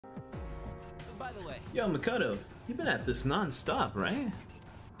By the way, Yo, Makoto, you've been at this non-stop, right?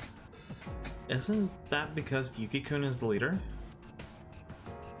 Isn't that because Yuki-kun is the leader?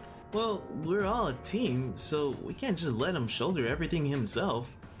 Well, we're all a team, so we can't just let him shoulder everything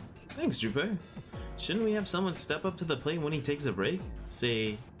himself. Thanks, Junpei. Shouldn't we have someone step up to the plate when he takes a break?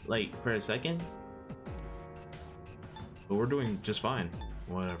 Say, like, for a second? But we're doing just fine.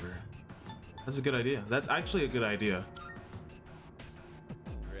 Whatever. That's a good idea. That's actually a good idea.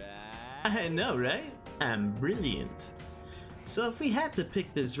 I know, right? I'm brilliant. So if we had to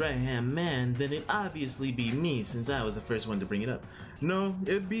pick this right-hand man, then it'd obviously be me since I was the first one to bring it up. No,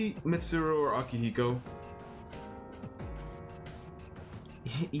 it'd be Mitsuru or Akihiko.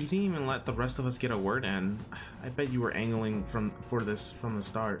 You didn't even let the rest of us get a word in. I bet you were angling for this from the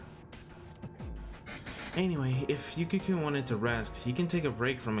start. Anyway, if Yuki-kun wanted to rest, he can take a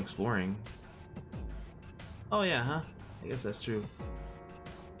break from exploring. Oh yeah, huh? I guess that's true.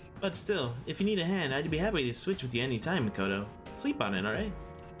 But still, if you need a hand, I'd be happy to switch with you anytime, Makoto. Sleep on it, alright?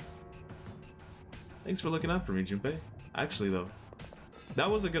 Thanks for looking out for me, Junpei. Actually though, that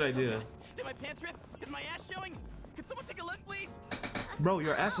was a good idea. Did my pants rip? Is my ass showing? Could someone take a look, please? Bro,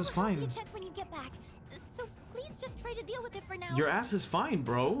 your ass is I'll help fine. you check when you get back. So please just try to deal with it for now. Your ass is fine,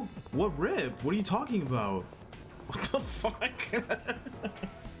 bro. What rip? What are you talking about? What the fuck? I'll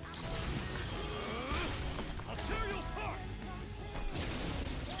tear you apart!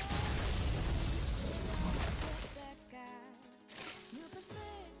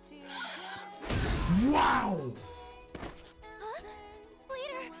 Wow! Huh?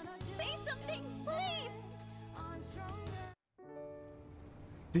 Leader, say something, please!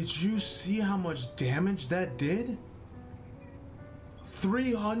 Did you see how much damage that did?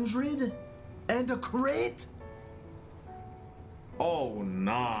 300? And a crit? Oh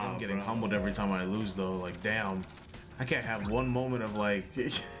nah. I'm getting humbled every time I lose though. Like damn. I can't have one moment of like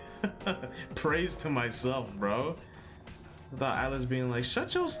praise to myself, bro. Without Alice being like,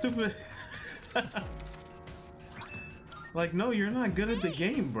 shut your stupid like, no, you're not good at the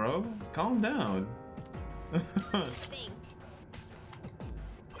game, bro. Calm down. Thanks.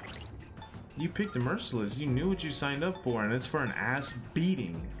 You picked Merciless. You knew what you signed up for, and it's for an ass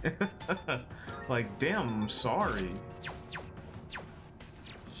beating. Like, damn, I'm sorry.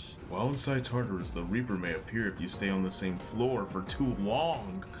 While inside Tartarus, the Reaper may appear if you stay on the same floor for too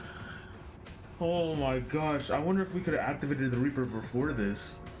long. Oh my gosh, I wonder if we could have activated the Reaper before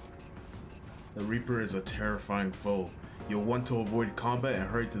this. The Reaper is a terrifying foe. You'll want to avoid combat and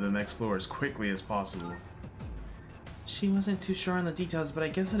hurry to the next floor as quickly as possible. She wasn't too sure on the details, but I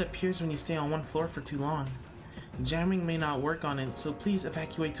guess it appears when you stay on one floor for too long. Jamming may not work on it, so please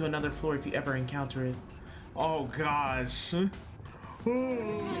evacuate to another floor if you ever encounter it. Oh gosh.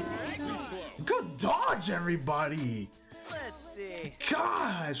 Good dodge, everybody! Let's see.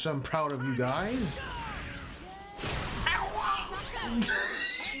 Gosh, I'm proud of you guys.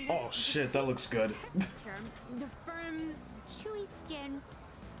 Oh shit, that looks good. The firm, chewy skin.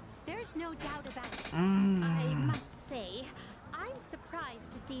 There's no doubt about it. I must say, I'm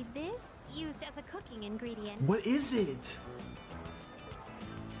surprised to see this used as a cooking ingredient. What is it?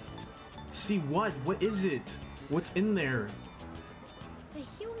 See what? What is it? What's in there? The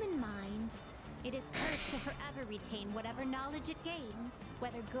human mind. It is cursed to forever retain whatever knowledge it gains,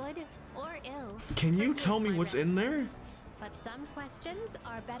 whether good or ill. Can you Forgive tell me my what's in there? reticence, but some questions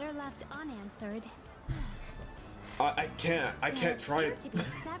are better left unanswered. I can't There try appear it. to be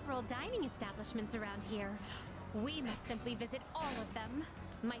several dining establishments around here. We must simply visit all of them.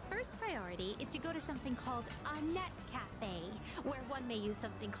 My first priority is to go to something called a net cafe, where one may use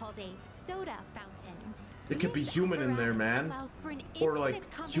something called a soda fountain. It could be This human in there, apparatus man. allows for an Or, like,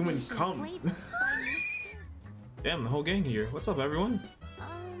 infinite human combination of cum. flavors by mixing. Damn, the whole gang here. What's up, everyone?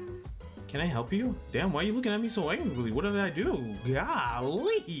 Can I help you? Damn, why are you looking at me so angrily? What did I do?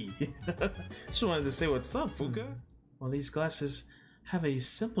 Golly! Just wanted to say what's up, Fuka. While these glasses have a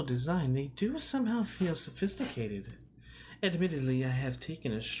simple design, they do somehow feel sophisticated. Admittedly, I have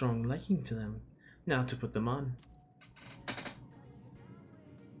taken a strong liking to them. Now to put them on.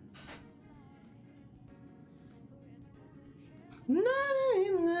 Not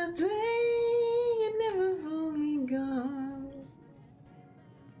in the day, you never fool me, God.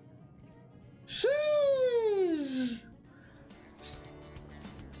 Sheesh.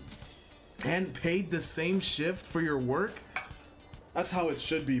 And paid the same shift for your work? That's how it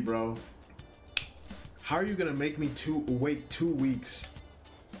should be, bro. How are you gonna make me wait 2 weeks?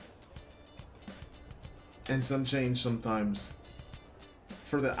 And some change sometimes.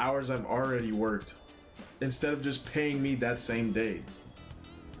 For the hours I've already worked. Instead of just paying me that same day.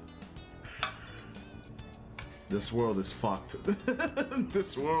 This world is fucked.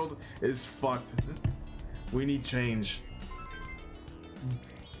 This world is fucked. We need change.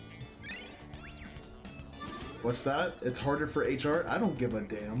 What's that? It's harder for HR? I don't give a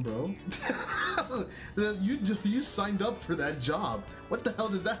damn, bro. You signed up for that job. What the hell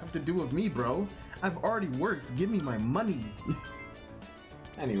does that have to do with me, bro? I've already worked. Give me my money.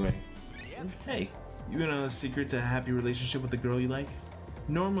 Anyway. Hey, you know a secret to a happy relationship with the girl you like?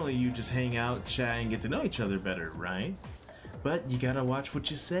 Normally you just hang out, chat, and get to know each other better, right? But you gotta watch what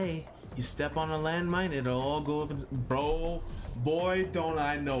you say. You step on a landmine, it'll all go up and... Bro, boy, don't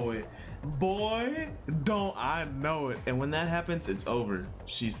I know it. Boy, don't I know it. And when that happens, it's over.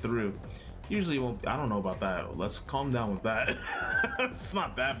 She's through. Usually it won't... I don't know about that. Let's calm down with that. It's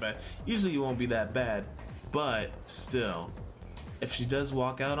not that bad. Usually it won't be that bad. But still, if she does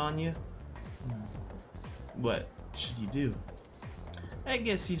walk out on you, what should you do? I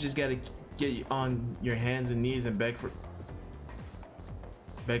guess you just gotta get on your hands and knees and beg for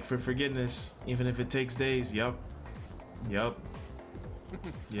forgiveness, even if it takes days. Yup.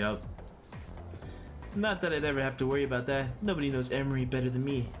 Not that I'd ever have to worry about that. Nobody knows Emery better than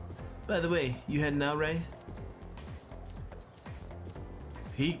me. By the way, you heading out, Ray?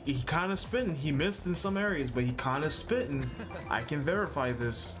 He kind of spitting. He missed in some areas, but he kind of spitting. I can verify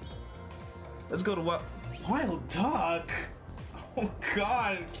this. Let's go to what? Wild Duck. Oh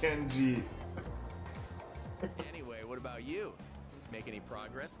God, Kenji. Anyway, what about you? Make any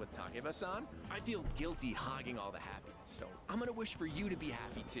progress with Takeba-san? I feel guilty hogging all the happiness, so I'm gonna wish for you to be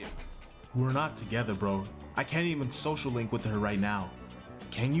happy too. We're not together, bro. I can't even social link with her right now.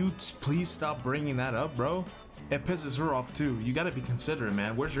 Can you please stop bringing that up, bro? It pisses her off too. You gotta be considerate,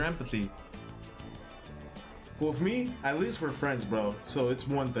 man. Where's your empathy? Well, with me, at least we're friends, bro. So it's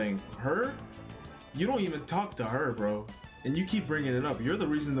one thing. Her? You don't even talk to her, bro. And you keep bringing it up. You're the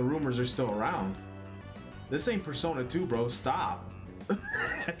reason the rumors are still around. This ain't Persona 2, bro. Stop. Do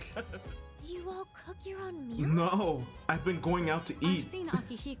you all cook your own meals? No, I've been going out to eat. I've seen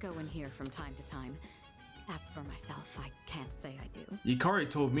Akihiko in here from time to time. As for myself, I can't say I do. Yukari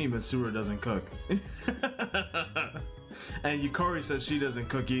told me Matsura doesn't cook. And Yukari says she doesn't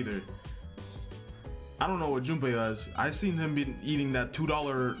cook either. I don't know what Junpei does. I've seen him be eating that $2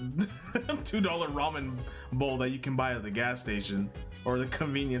 $2 ramen bowl that you can buy at the gas station or the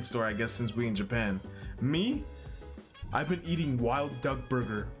convenience store, I guess, since we in Japan. Me? I've been eating Wild Duck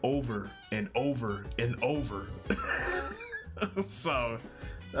Burger over and over and over. So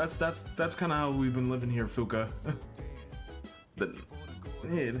that's kind of how we've been living here, Fuka.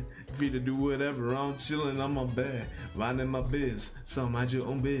 Free to do whatever. I'm chilling on my bed, minding my biz. So mind your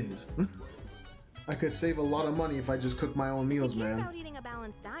own biz. I could save a lot of money if I just cook my own meals, If you care man. about eating a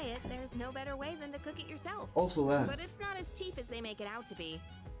balanced diet, there's no better way than to cook it yourself. Also that. But it's not as cheap as they make it out to be.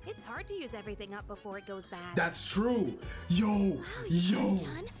 It's hard to use everything up before it goes bad. That's true. Yo, Wow, you yo. can,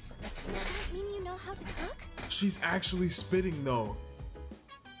 John. Does that mean you know how to cook? She's actually spitting though.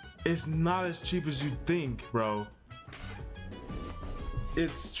 It's not as cheap as you think, bro.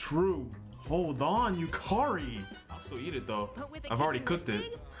 It's true. Hold on, Yukari. I'll still eat it though. But with a I've already kitchen cooked this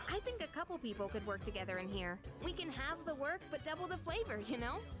it. big, I think a couple people could work together in here. We can have the work, but double the flavor, you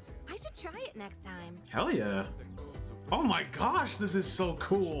know? I should try it next time. Hell yeah. Oh my gosh, this is so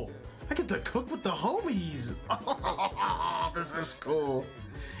cool. I get to cook with the homies. This is cool.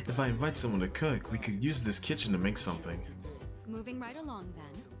 If I invite someone to cook, we could use this kitchen to make something. Moving right along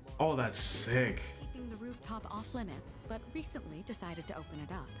then. Oh, that's sick. Keeping the rooftop off limits, but recently decided to open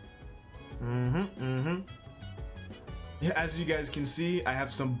it up. Yeah, as you guys can see, I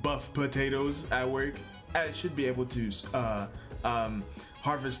have some buff potatoes at work. I should be able to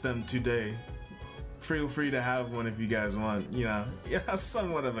harvest them today. Feel free to have one if you guys want, you know. Yeah,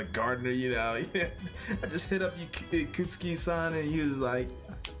 somewhat of a gardener, you know. Yeah, I just hit up Kutsuki-san and he was like,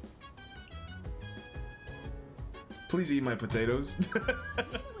 please eat my potatoes. I knew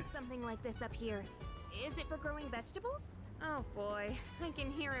there was something like this up here. Is it for growing vegetables? Oh boy, I can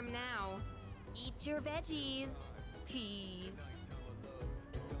hear him now. Eat your veggies, please.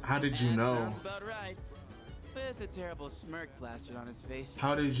 How did you That know? sounds about right. With a terrible smirk plastered on his face.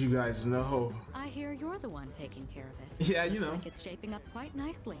 How did you guys know? I hear you're the one taking care of it. Yeah, you Looks know. like it's shaping up quite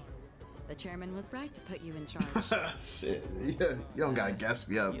nicely. The chairman was right to put you in charge. Shit, yeah, you don't gotta gas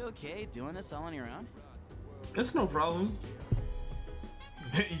me up. You okay doing this all on your own? It's no problem.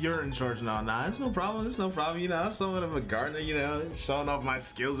 You're in charge now. Nah, it's no problem. It's no problem. You know, I'm somewhat of a gardener, you know, showing off my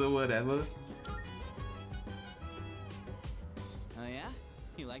skills or whatever. Oh yeah?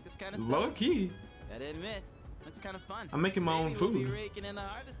 You like this kind of stuff? Low key. Gotta admit, looks kind of fun. I'm making my own Maybe we'll food. be raking in the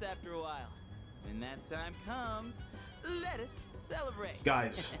harvest after a while. When that time comes, Let us celebrate.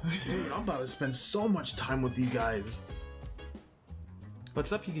 Guys. Dude, I'm about to spend so much time with you guys.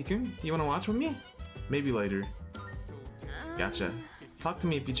 What's up, Yuki-kun? You wanna watch with me? Maybe later. Gotcha. Talk to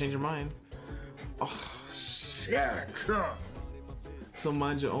me if you change your mind. Oh, shit. So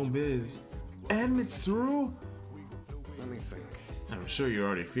mind your own biz. And Mitsuru? Let me think. I'm sure you're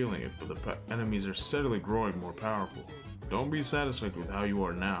already feeling it, but the enemies are steadily growing more powerful. Don't be satisfied with how you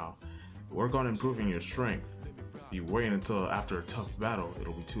are now. Work on improving your strength. If you wait until after a tough battle,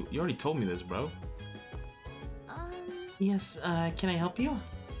 it'll be too— You already told me this, bro. Yes, can I help you?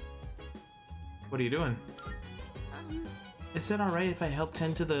 What are you doing? Is it alright if I help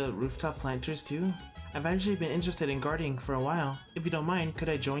tend to the rooftop planters too? I've actually been interested in gardening for a while. If you don't mind, could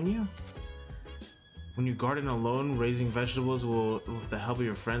I join you? When you garden alone, raising vegetables will, with the help of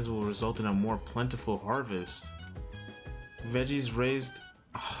your friends, will result in a more plentiful harvest. Veggies raised—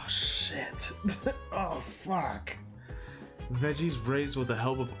 Oh, shit. Oh, fuck. Veggies raised with the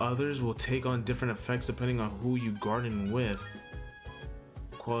help of others will take on different effects depending on who you garden with.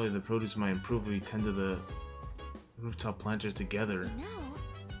 The quality of the produce might improve if you tend to the rooftop planters together. No.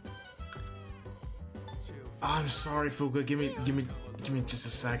 I'm sorry, Fuka. Give me just a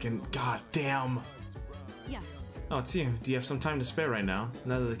second. God damn. Yes. Oh, it's you. Do you have some time to spare right now?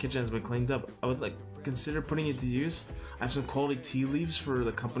 Now that the kitchen has been cleaned up, I would consider putting it to use. I have some quality tea leaves for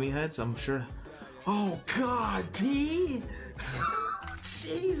the company heads. I'm sure. Oh, God, tea?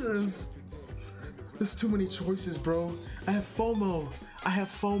 Jesus. There's too many choices, bro. I have FOMO. I have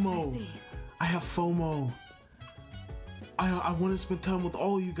FOMO. I see. I have FOMO. I want to spend time with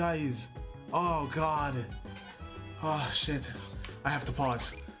all you guys. Oh, God. Oh, shit. I have to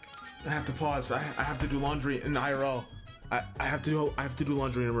pause. I have to do laundry in IRL. I have to do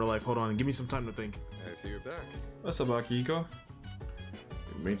laundry in real life. Hold on. Give me some time to think. I see you're back. What's up, Akihiko?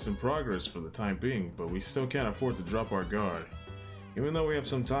 We made some progress for the time being, but we still can't afford to drop our guard. Even though we have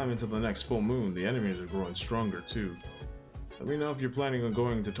some time until the next full moon, the enemies are growing stronger too. Let me know if you're planning on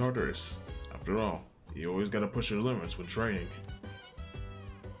going to Tartarus. After all, you always gotta push your limits when training.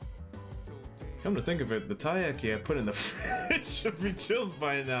 Come to think of it, the taiyaki I put in the fridge should be chilled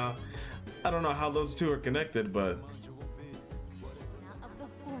by now. I don't know how those two are connected, but... Of the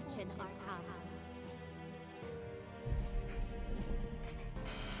Fortune Arcana.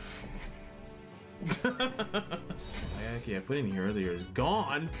 Taiyaki I put in here earlier is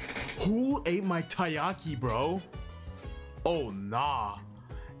gone. Who ate my taiyaki, bro? Oh, nah.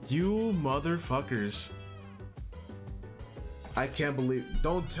 You motherfuckers. I can't believe—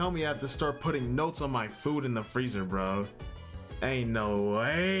 Don't tell me I have to start putting notes on my food in the freezer, bro. Ain't no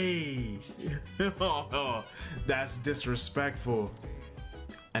way. Oh, that's disrespectful.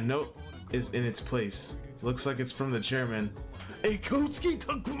 A note is in its place. Looks like it's from the chairman. Ikutsuki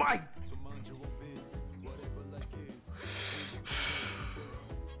took my—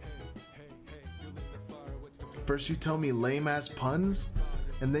 First you tell me lame-ass puns,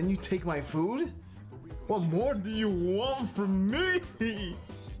 and then you take my food? What more do you want from me?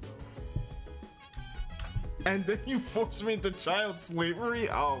 And then you force me into child slavery?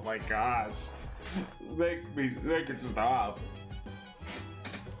 Oh my gosh. Make it stop.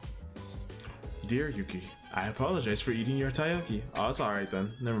 Dear Yuki, I apologize for eating your taiyaki. Oh, it's alright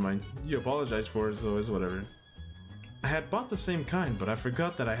then. Never mind. You apologize for it, so it's whatever. I had bought the same kind, but I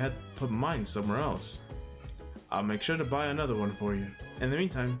forgot that I had put mine somewhere else. I'll make sure to buy another one for you. In the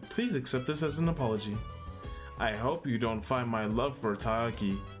meantime, please accept this as an apology. I hope you don't find my love for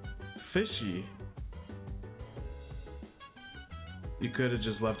taiyaki fishy. You could have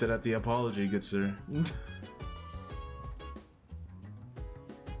just left it at the apology, good sir.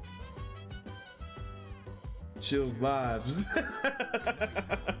 Chill vibes.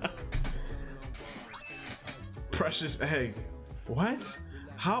 Precious egg. What?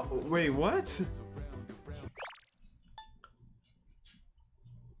 How? Wait, what?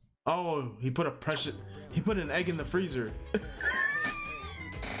 Oh, he put an egg in the freezer. That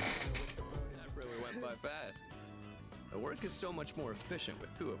really went by fast. The work is so much more efficient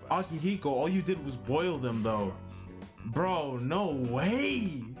with two of us. Akihiko, all you did was boil them though. Bro, no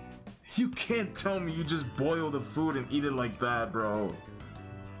way. You can't tell me you just boil the food and eat it like that, bro.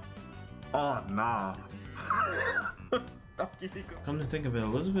 Oh, nah. Come to think of it,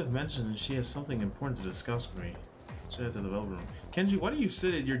 Elizabeth mentioned that she has something important to discuss with me. Should head to the development room. Kenji, why do you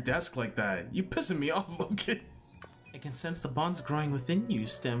sit at your desk like that? You pissing me off, Loki. I can sense the bonds growing within you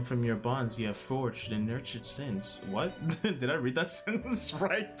stem from your bonds you have forged and nurtured since. What? Did I read that sentence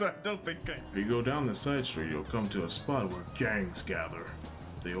right? I don't think I... If you go down the side street, you'll come to a spot where gangs gather.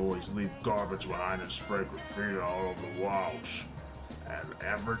 They always leave garbage behind and spray graffiti all over the walls. And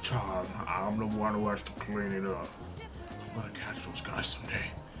every time, I'm the one who has to clean it up. I'm gonna catch those guys someday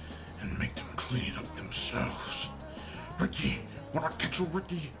and make them clean it up themselves. Ricky, when I catch you,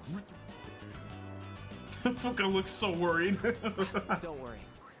 Ricky. Fucker looks so worried. Don't worry.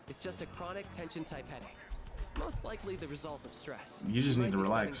 It's just a chronic tension type headache. Most likely the result of stress. You just need to might be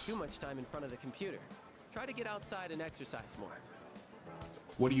relax. spending too much time in front of the computer. Try to get outside and exercise more.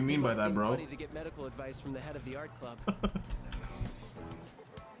 What do you mean It by must that, seem bro? funny to get medical advice from the head of the art club.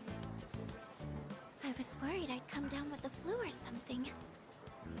 I was worried I'd come down with the flu or something.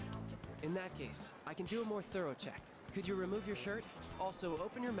 In that case, I can do a more thorough check. Could you remove your shirt? Also,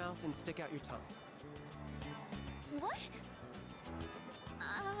 open your mouth and stick out your tongue. What?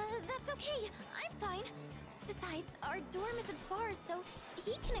 That's okay. I'm fine. Besides, our dorm isn't far, so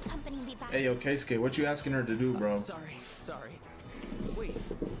he can accompany me back. Hey, yo, Keisuke, what you asking her to do, bro? Sorry. Wait,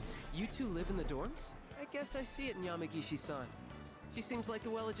 you two live in the dorms? I guess I see it in Yamagishi-san. She seems like the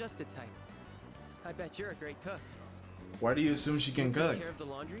well-adjusted type. I bet you're a great cook. Why do you assume she can cook? Take care of the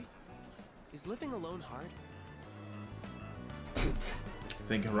laundry? Is living alone hard? I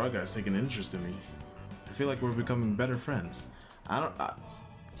think Hiraga's taking an interest in me. I feel like we're becoming better friends.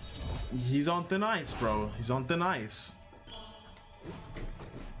 He's on thin ice, bro. He's on thin ice.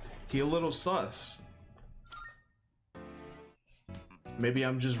 He a little sus. Maybe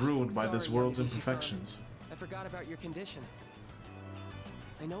I'm just ruined by this world's imperfections. I forgot about your condition.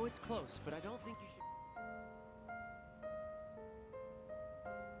 I know it's close, but I don't think you should...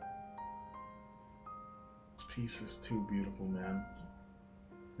 This piece is too beautiful, man.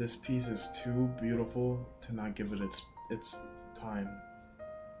 This piece is too beautiful to not give it its time.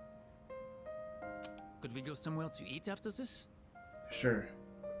 Could we go somewhere to eat after this? Sure.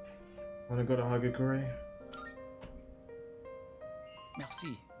 Wanna go to Hagakure?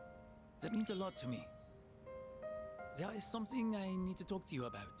 Merci. That means a lot to me. There is something I need to talk to you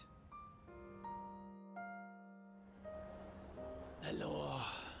about. Hello.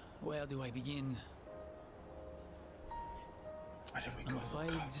 Where do I begin? Why did we I'm go?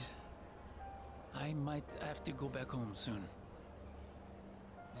 afraid I might have to go back home soon.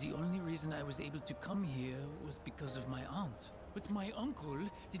 The only reason I was able to come here was because of my aunt. But my uncle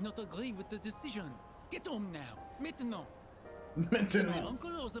did not agree with the decision. Get home now. Maintenant. My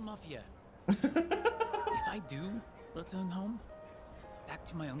uncle or the mafia? If I do return home, back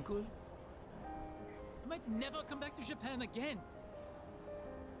to my uncle, I might never come back to Japan again.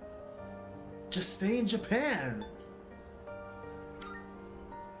 Just stay in Japan.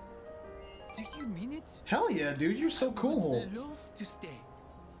 Do you mean it? Hell yeah, dude, you're so cool. I love to stay.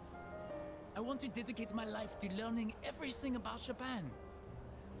 I want to dedicate my life to learning everything about Japan.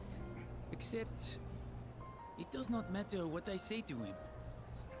 Except, it does not matter what I say to him.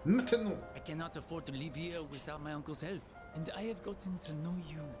 Maintenant. I cannot afford to live here without my uncle's help. And I have gotten to know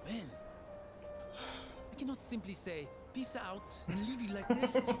you well. I cannot simply say, peace out, and leave you like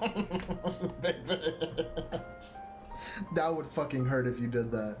this. That would fucking hurt if you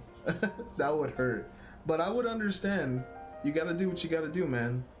did that. That would hurt. But I would understand. You gotta do what you gotta do,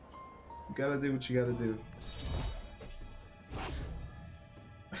 man. You gotta do what you gotta do.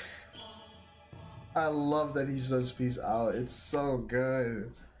 I love that he says peace out. It's so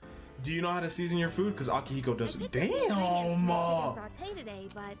good. Do you know how to season your food? Because Akihiko doesn't. Damn! Chicken saute today,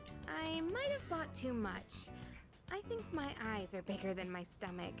 but I might have bought too much. I think my eyes are bigger than my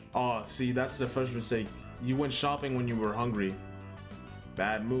stomach. Oh, see, that's the first mistake. You went shopping when you were hungry.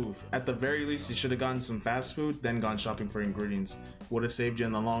 Bad move. At the very least, you should have gotten some fast food, then gone shopping for ingredients. Would have saved you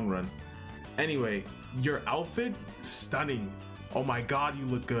in the long run. Anyway, your outfit? Stunning. Oh my god, you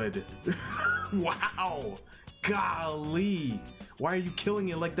look good. Wow. Golly. Why are you killing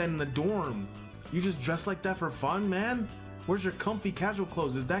it like that in the dorm? You just dress like that for fun, man? Where's your comfy casual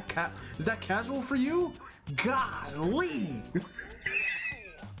clothes? Is that casual for you? Golly.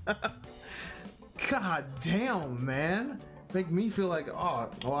 God damn, man. Make me feel like, oh,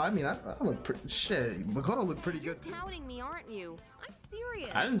 well, I mean, I look pretty, shit, Makoto looked pretty good too. You're doubting me, aren't you? I'm serious.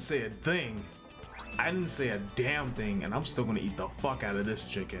 I didn't say a thing. I didn't say a damn thing, and I'm still gonna eat the fuck out of this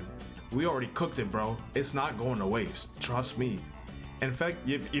chicken. We already cooked it, bro. It's not going to waste. Trust me. In fact,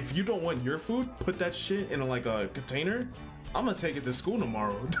 if you don't want your food, put that shit in like a container. I'm gonna take it to school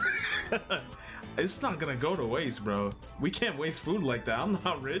tomorrow. It's not gonna go to waste, bro. We can't waste food like that. I'm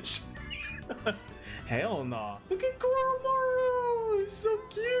not rich. Hell nah. Look at Koromaru. He's so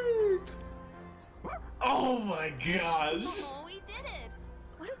cute. Oh my gosh. Oh, we did it.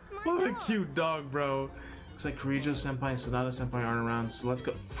 What a smart What a dog. cute dog, bro. Looks like Kirijo Senpai and Sonata Senpai aren't around, so let's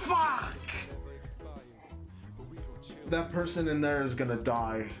go. Fuck! That person in there is gonna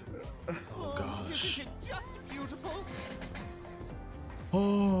die. Oh gosh. Isn't it just beautiful?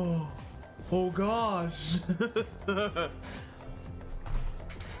 Oh gosh.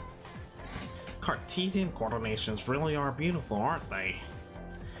 Cartesian coordinations really are beautiful, aren't they?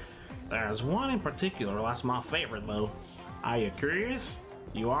 There's one in particular that's my favorite though. Are you curious?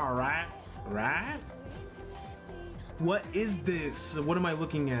 You are, right? Right? What is this? What am I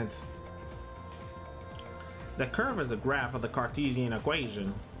looking at? The curve is a graph of the Cartesian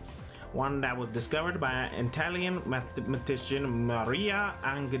equation, one that was discovered by Italian mathematician Maria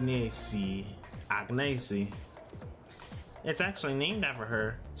Agnesi. It's actually named after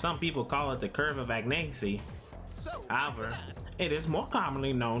her. Some people call it the curve of Agnesi. However, it is more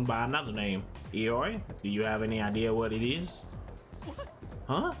commonly known by another name. Eoy, do you have any idea what it is?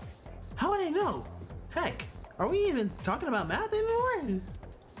 Huh? How would I know? Heck, are we even talking about math anymore?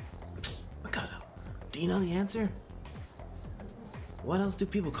 Psst, Makoto, do you know the answer? What else do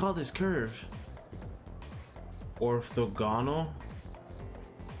people call this curve? Orthogonal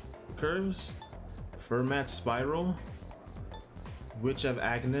curves? Fermat spiral? Witch of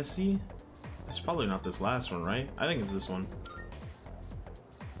Agnesi? It's probably not this last one, right? I think it's this one.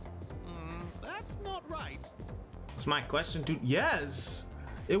 That's not right. It's my question to— Yes!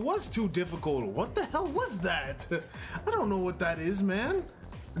 It was too difficult. What the hell was that? I don't know what that is, man.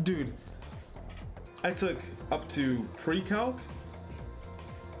 Dude, I took up to pre-calc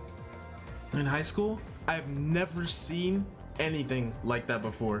In high school, I've never seen anything like that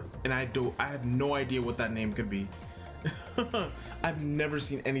before, and I have no idea what that name could be. I've never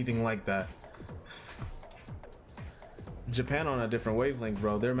seen anything like that. Japan on a different wavelength,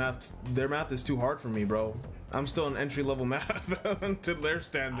 bro. Their math is too hard for me, bro. I'm still in entry-level math to their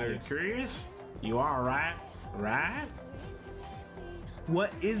standards. Are you curious? You are, right? Right?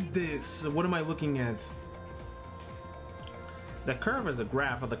 What is this? What am I looking at? The curve is a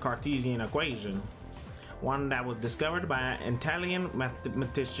graph of the Cartesian equation, one that was discovered by Italian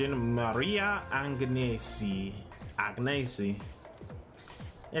mathematician Maria Agnesi.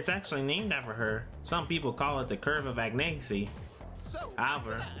 It's actually named after her. Some people call it the curve of Agnesi.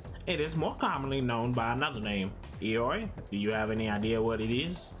 However, it is more commonly known by another name. Eoy, do you have any idea what it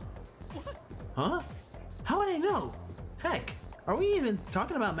is? Huh? How would I know? Heck, are we even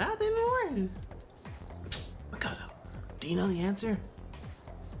talking about math anymore? Psst, Makoto, do you know the answer?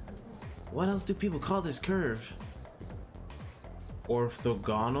 What else do people call this curve?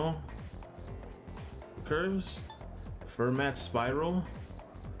 Orthogonal curves? Fermat spiral?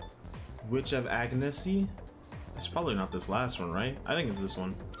 Witch of Agnesi? It's probably not this last one, right? I think it's this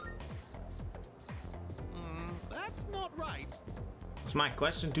one. That's not right. It's my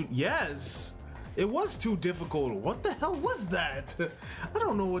question to— Yes! It was too difficult. What the hell was that? I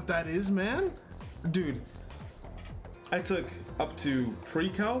don't know what that is, man. Dude, I took up to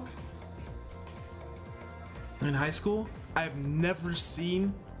pre-calc In high school, I've never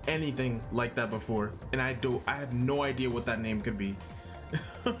seen anything like that before, and I have no idea what that name could be.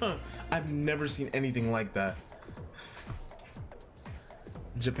 I've never seen anything like that.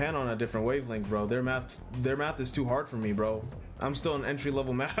 Japan on a different wavelength, bro. Their math is too hard for me, bro. I'm still in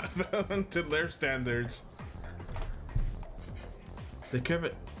entry-level math to their standards. The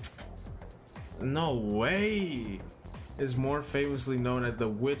curve, No way! Is more famously known as the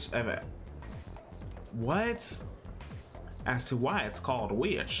Witch of it. What? As to why it's called a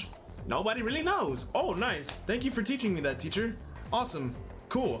witch, nobody really knows. oh nice. Thank you for teaching me that, teacher. Awesome.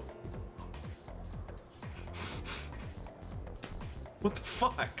 Cool. What the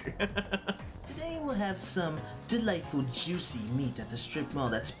fuck? Today we'll have some delightful juicy meat at the strip mall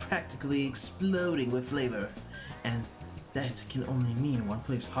that's practically exploding with flavor. And that can only mean one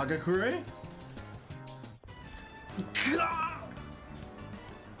place. Hagakure?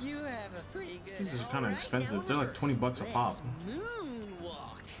 You have a pretty good. These are kind of expensive. They're like 20 bucks a pop.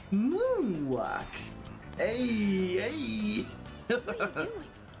 Moonwalk. Moonwalk. Hey, hey. What are you doing?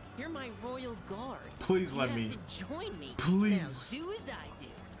 You're my royal guard. Please let you me. have to join me. Please. Now do as I do.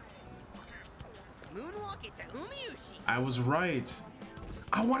 Moonwalk it to Umiushi. I was right.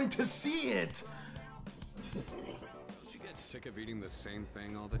 I wanted to see it. Don't you get sick of eating the same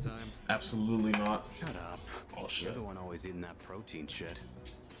thing all the time? Absolutely not. Shut up. Oh shit. You're the one always eating that protein shit.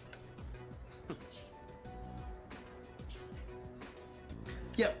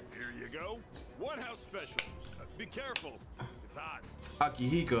 Yep. Here you go. One house special. Be careful. It's hot.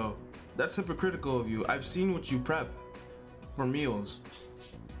 Akihiko, that's hypocritical of you. I've seen what you prep for meals.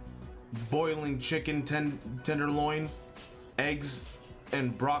 Boiling chicken tenderloin, eggs,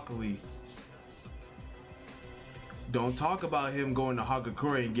 and broccoli. Don't talk about him going to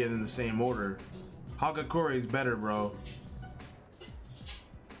Hagakure and getting in the same order. Hagakure is better, bro.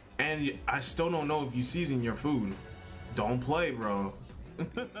 And I still don't know if you season your food. Don't play, bro.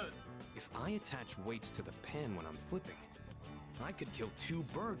 If I attach weights to the pan when I'm flipping, I could kill 2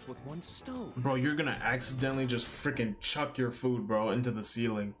 birds with 1 stone. Bro, you're gonna accidentally just freaking chuck your food, bro, into the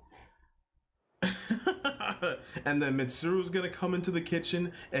ceiling. And then Mitsuru's gonna come into the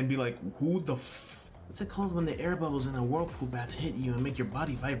kitchen and be like, who the f... What's it called when the air bubbles in a whirlpool bath hit you and make your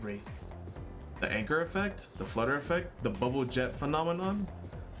body vibrate? The anchor effect? The flutter effect? The bubble jet phenomenon?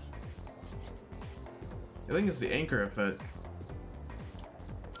 I think it's the anchor effect.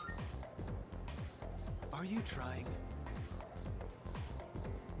 Are you trying?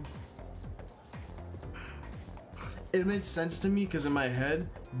 It made sense to me because in my head,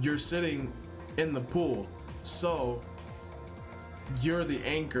 you're sitting in the pool. So, you're the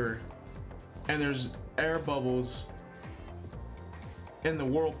anchor and there's air bubbles in the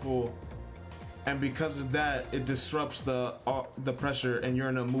whirlpool. And because of that, it disrupts the pressure and you're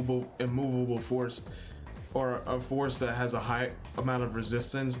an immovable force. Or a force that has a high amount of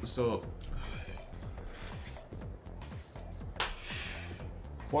resistance, so...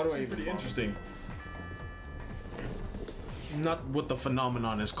 Why do I even pretty interesting. Not what the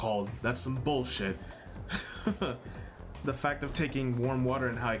phenomenon is called. That's some bullshit. The fact of taking warm water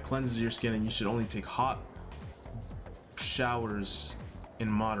and how it cleanses your skin and you should only take hot showers in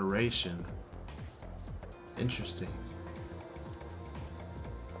moderation. Interesting.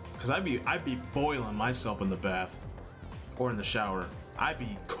 Cause I'd be boiling myself in the bath or in the shower. I'd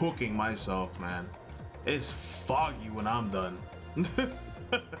be cooking myself, man. It's foggy when I'm done.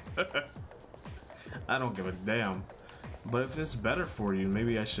 I don't give a damn. But if it's better for you,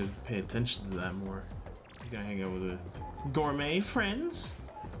 maybe I should pay attention to that more. You gotta hang out with the gourmet friends.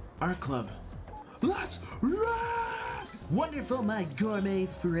 Art club. Let's ride! Wonderful, my gourmet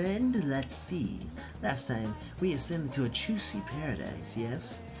friend. Let's see. Last time we ascended to a juicy paradise,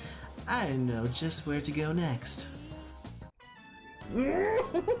 yes? I know just where to go next. We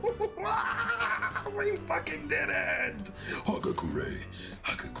fucking did it! Hagakure,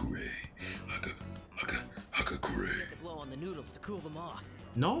 Hagakure, Hagakure. Get the blow on the noodles to cool them off.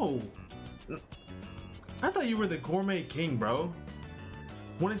 No! I thought you were the gourmet king, bro.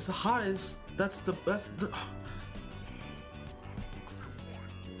 When it's the hottest, that's the...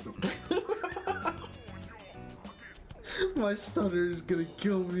 My stutter is gonna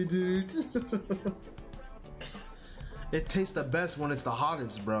kill me, dude. It tastes the best when it's the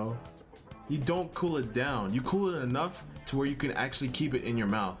hottest, bro. You don't cool it down. You cool it enough to where you can actually keep it in your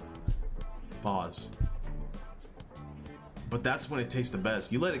mouth. Pause. But that's when it tastes the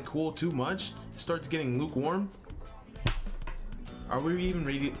best. You let it cool too much, it starts getting lukewarm. Are we even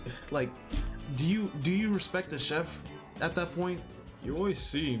ready? Like, do you respect the chef at that point? You always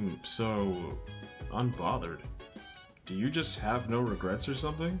seem so unbothered. Do you just have no regrets or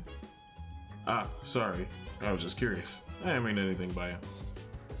something? Ah, sorry. I was just curious. I didn't mean anything by you.